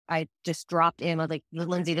I just dropped in. I was like,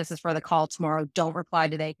 Lindsay, this is for the call tomorrow. Don't reply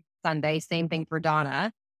today, Sunday. Same thing for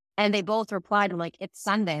Donna. And they both replied. I'm like, it's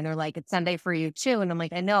Sunday. And they're like, it's Sunday for you too. And I'm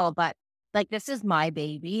like, I know, but like, this is my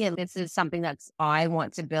baby. And this is something that's I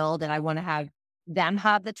want to build. And I want to have them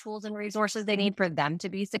have the tools and resources they need for them to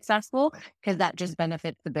be successful because that just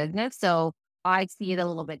benefits the business. So I see it a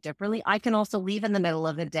little bit differently. I can also leave in the middle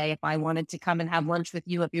of the day if I wanted to come and have lunch with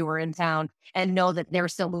you if you were in town and know that they're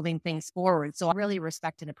still moving things forward. So I really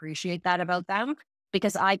respect and appreciate that about them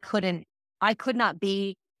because I could not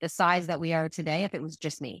be the size that we are today if it was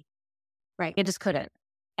just me. Right. It just couldn't.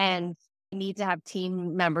 And I need to have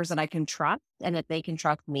team members that I can trust and that they can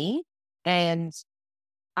trust me. And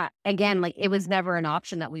again, like it was never an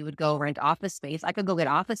option that we would go rent office space. I could go get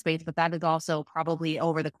office space, but that is also probably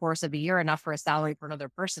over the course of a year enough for a salary for another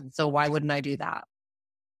person. So why wouldn't I do that?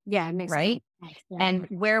 Yeah, it makes right. sense. Yeah. And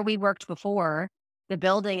where we worked before, the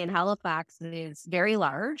building in Halifax is very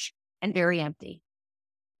large and very empty.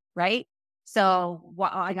 Right. So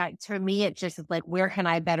what I got to me, it just is like, where can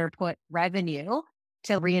I better put revenue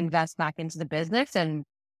to reinvest back into the business? And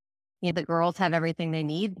the girls have everything they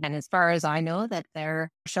need. And as far as I know, that they're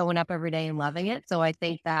showing up every day and loving it. So I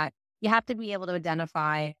think that you have to be able to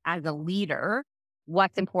identify as a leader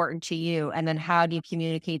what's important to you. And then how do you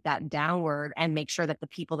communicate that downward and make sure that the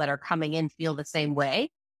people that are coming in feel the same way?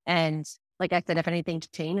 And like I said, if anything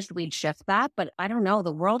changed, we'd shift that. But I don't know.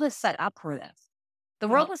 The world is set up for this. The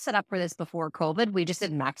world was set up for this before COVID. We just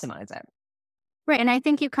didn't maximize it. Right. And I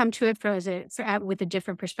think you come to it with a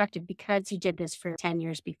different perspective because you did this for 10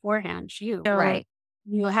 years beforehand. So Right.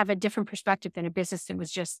 you have a different perspective than a business that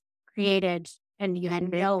was just created and you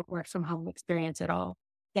had no work from home experience at all.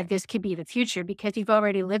 That this could be the future because you've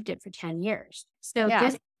already lived it for 10 years. So Yeah,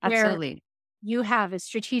 this is where absolutely. you have a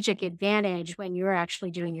strategic advantage when you're actually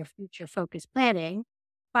doing your future focused planning.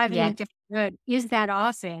 Yeah. Good. Is that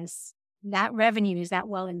office, that revenue, is that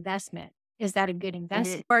well investment? Is that a good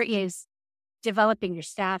investment? Or is developing your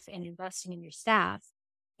staff and investing in your staff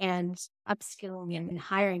and upskilling and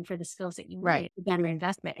hiring for the skills that you need Right. a better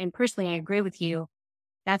investment? And personally, I agree with you.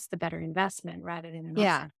 That's the better investment rather than an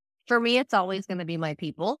Yeah. office. For me, it's always going to be my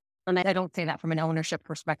people. And I don't say that from an ownership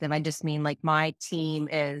perspective. I just mean like my team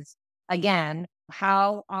is, again,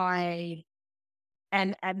 how I,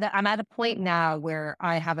 I'm at a point now where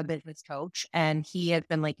I have a business coach and he has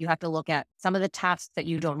been like, you have to look at some of the tasks that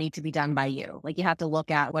you don't need to be done by you. Like you have to look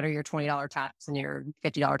at what are your $20 tasks and your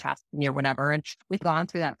 $50 tasks and your whatever. And we've gone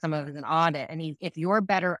through that some of it as an audit. And if you're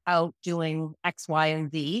better out doing X, Y, and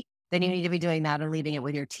Z, then you need to be doing that and leaving it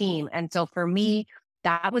with your team. And so for me,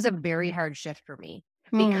 that was a very hard shift for me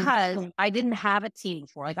because I didn't have a team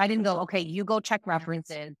before. Like I didn't go, okay, you go check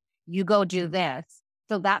references, you go do this.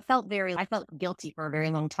 So that I felt guilty for a very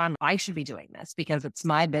long time. I should be doing this because it's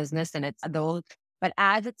my business and it's those. But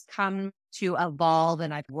as it's come to evolve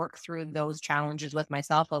and I've worked through those challenges with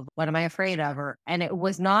myself of what am I afraid of? And it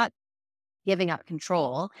was not giving up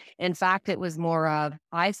control. In fact, it was more of,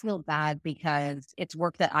 I feel bad because it's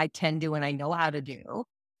work that I can do and I know how to do.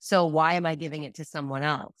 So why am I giving it to someone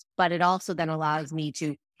else? But it also then allows me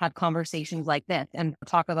to have conversations like this and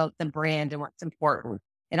talk about the brand and what's important.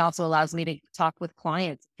 It also allows me to talk with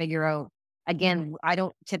clients, figure out, again, I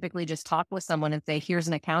don't typically just talk with someone and say, here's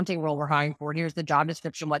an accounting role we're hiring for. Here's the job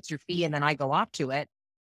description. What's your fee? And then I go off to it.